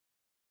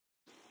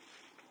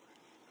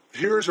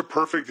Here's a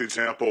perfect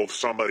example of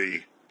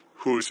somebody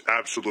who is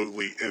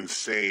absolutely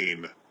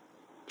insane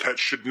that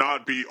should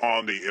not be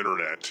on the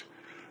internet.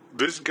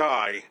 This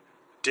guy,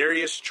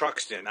 Darius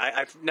Truxton.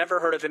 I've never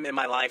heard of him in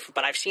my life,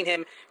 but I've seen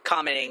him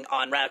commenting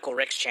on Radical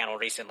Rick's channel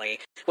recently,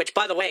 which,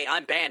 by the way,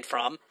 I'm banned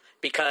from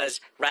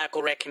because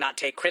Radical Rick cannot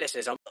take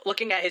criticism.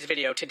 Looking at his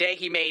video, today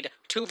he made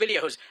 2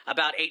 videos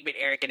about 8-Bit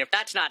Eric, and if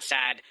that's not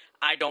sad,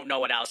 I don't know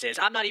what else is.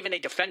 I'm not even a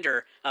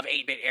defender of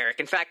 8-Bit Eric.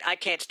 In fact, I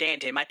can't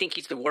stand him. I think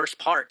he's the worst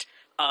part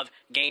of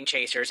Game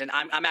Chasers, and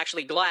I'm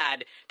actually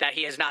glad that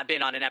he has not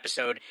been on an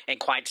episode in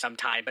quite some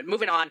time. But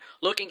moving on,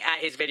 looking at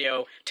his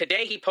video,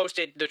 today he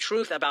posted the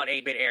truth about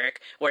 8-Bit Eric,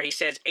 where he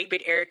says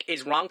 8-Bit Eric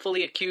is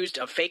wrongfully accused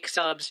of fake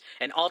subs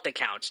and alt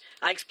accounts.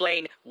 I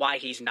explain why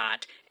he's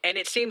not, and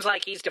it seems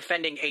like he's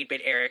defending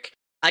 8-Bit Eric.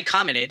 I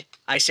commented,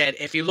 I said,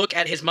 if you look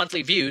at his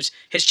monthly views,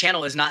 his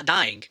channel is not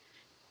dying.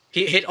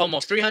 He hit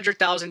almost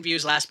 300,000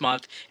 views last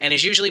month and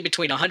is usually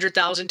between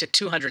 100,000 to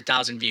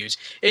 200,000 views.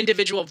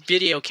 Individual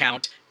video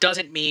count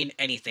doesn't mean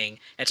anything.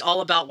 It's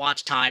all about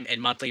watch time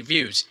and monthly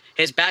views.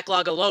 His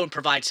backlog alone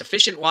provides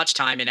sufficient watch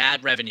time and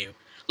ad revenue.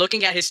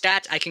 Looking at his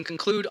stats, I can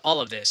conclude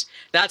all of this.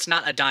 That's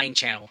not a dying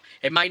channel.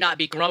 It might not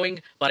be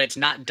growing, but it's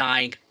not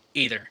dying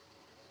either.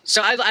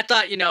 So I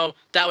thought,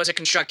 that was a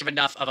constructive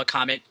enough of a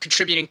comment,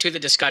 contributing to the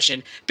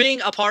discussion,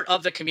 being a part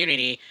of the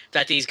community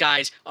that these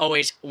guys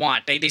always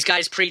want. These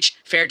guys preach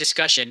fair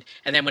discussion,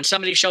 and then when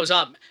somebody shows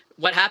up,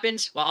 what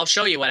happens? Well, I'll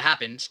show you what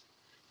happens.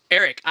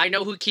 Eric, I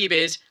know who Keeb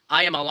is.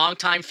 I am a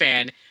longtime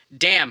fan.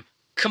 Damn,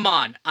 come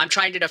on. I'm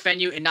trying to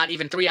defend you in not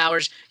even 3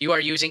 hours. You are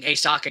using a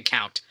sock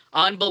account.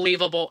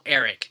 Unbelievable,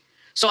 Eric.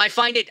 So I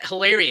find it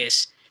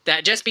hilarious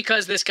that just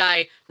because this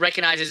guy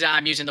recognizes that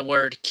I'm using the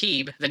word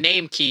Keeb, the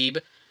name Keeb,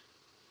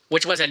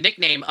 which was a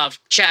nickname of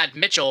Chad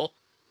Mitchell,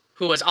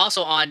 who was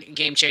also on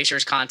Game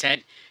Chasers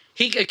content,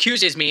 he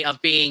accuses me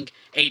of being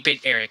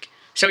 8-Bit Eric.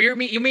 So you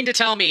mean to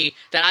tell me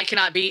that I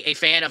cannot be a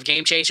fan of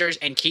Game Chasers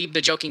and Keeb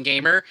the Joking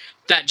Gamer,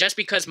 that just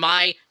because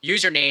my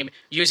username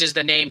uses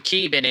the name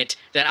Keeb in it,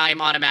 that I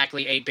am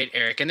automatically 8-Bit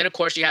Eric? And then, of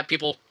course, you have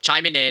people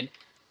chiming in,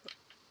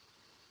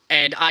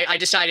 and I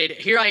decided,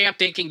 here I am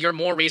thinking you're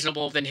more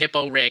reasonable than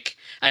Hippo Rick,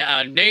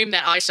 a name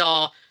that I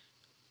saw...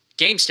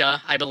 Gamesta,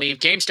 I believe.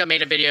 Gamesta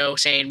made a video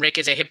saying Rick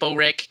is a Hippo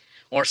Rick,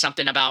 or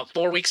something about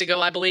 4 weeks ago,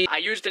 I believe. I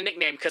used the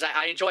nickname because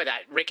I enjoy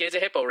that. Rick is a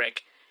Hippo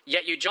Rick.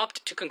 Yet you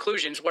jumped to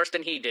conclusions worse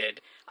than he did.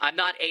 I'm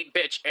not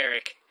 8-Bitch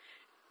Eric.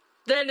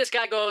 Then this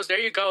guy goes, there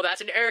you go, that's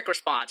an Eric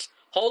response.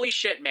 Holy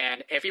shit,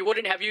 man. If you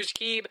wouldn't have used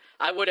Keeb,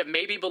 I would have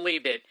maybe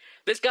believed it.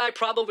 This guy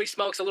probably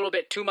smokes a little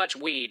bit too much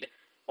weed,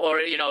 or,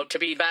 to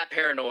be that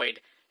paranoid.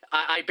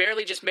 I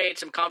barely just made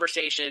some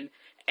conversation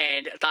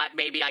and thought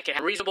maybe I could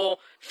have a reasonable,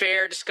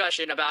 fair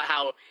discussion about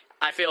how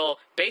I feel,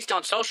 based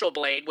on Social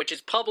Blade, which is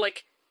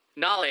public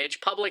knowledge,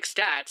 public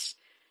stats,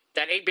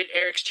 that 8-Bit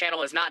Eric's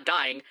channel is not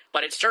dying,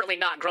 but it's certainly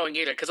not growing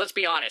either, because let's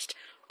be honest,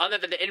 other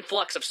than the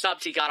influx of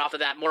subs he got off of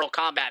that Mortal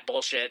Kombat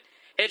bullshit,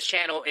 his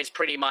channel is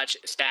pretty much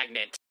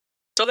stagnant.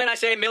 So then I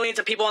say millions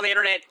of people on the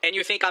internet, and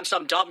you think I'm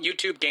some dumb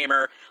YouTube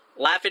gamer,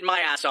 laughing my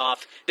ass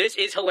off. This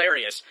is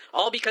hilarious,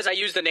 all because I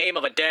use the name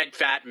of a dead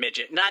fat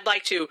midget, and I'd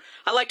like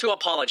to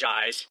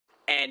apologize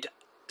and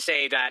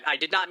say that I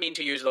did not mean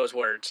to use those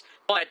words.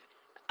 But,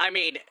 I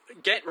mean,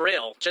 get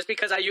real. Just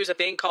because I use a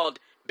thing called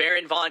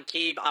Baron Von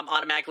Keeb, I'm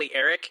automatically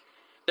Eric.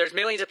 There's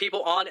millions of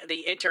people on the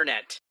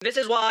internet. This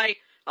is why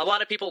a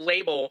lot of people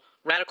label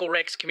Radical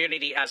Rick's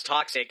community as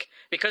toxic,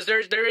 because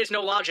there is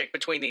no logic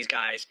between these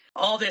guys.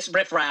 All this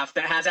riffraff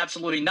that has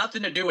absolutely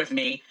nothing to do with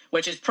me,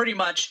 which is pretty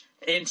much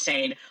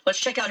insane. Let's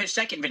check out his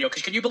second video,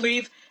 because can you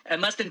believe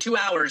in less than 2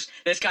 hours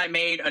this guy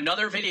made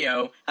another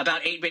video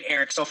about 8-Bit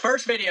Eric? So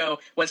first video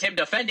was him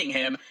defending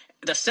him.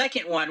 The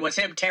second one was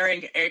him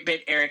tearing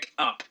 8-Bit Eric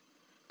up.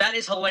 That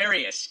is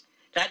hilarious.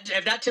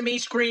 That to me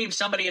screams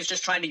somebody is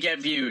just trying to get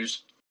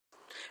views.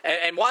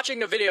 And watching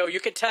the video, you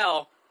could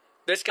tell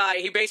this guy,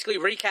 he basically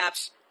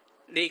recaps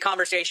the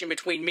conversation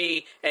between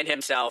me and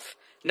himself.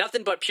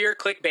 Nothing but pure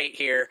clickbait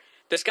here.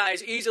 This guy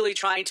is easily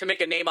trying to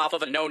make a name off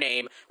of a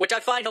no-name, which I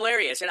find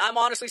hilarious, and I'm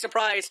honestly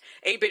surprised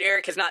 8-Bit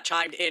Eric has not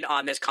chimed in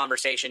on this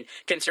conversation,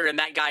 considering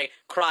that guy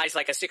cries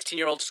like a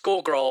 16-year-old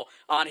schoolgirl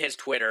on his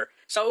Twitter.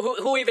 So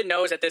who even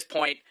knows at this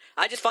point?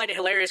 I just find it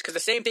hilarious because the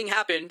same thing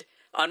happened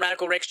on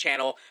Radical Rick's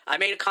channel. I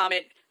made a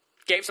comment,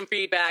 gave some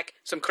feedback,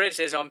 some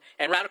criticism,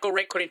 and Radical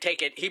Rick couldn't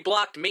take it. He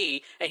blocked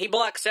me, and he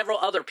blocked several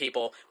other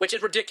people, which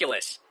is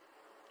ridiculous.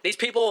 These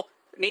people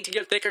need to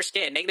get thicker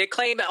skin. They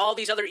claim that all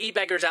these other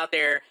e-beggars out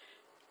there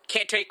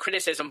can't take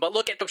criticism, but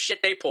look at the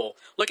shit they pull.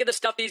 Look at the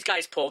stuff these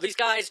guys pull. These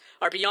guys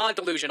are beyond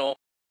delusional.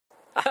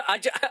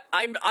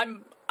 I'm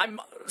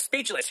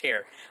speechless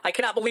here. I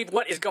cannot believe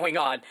what is going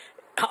on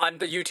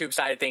the YouTube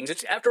side of things.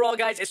 After all,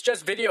 guys, it's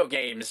just video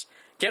games.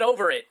 Get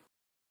over it.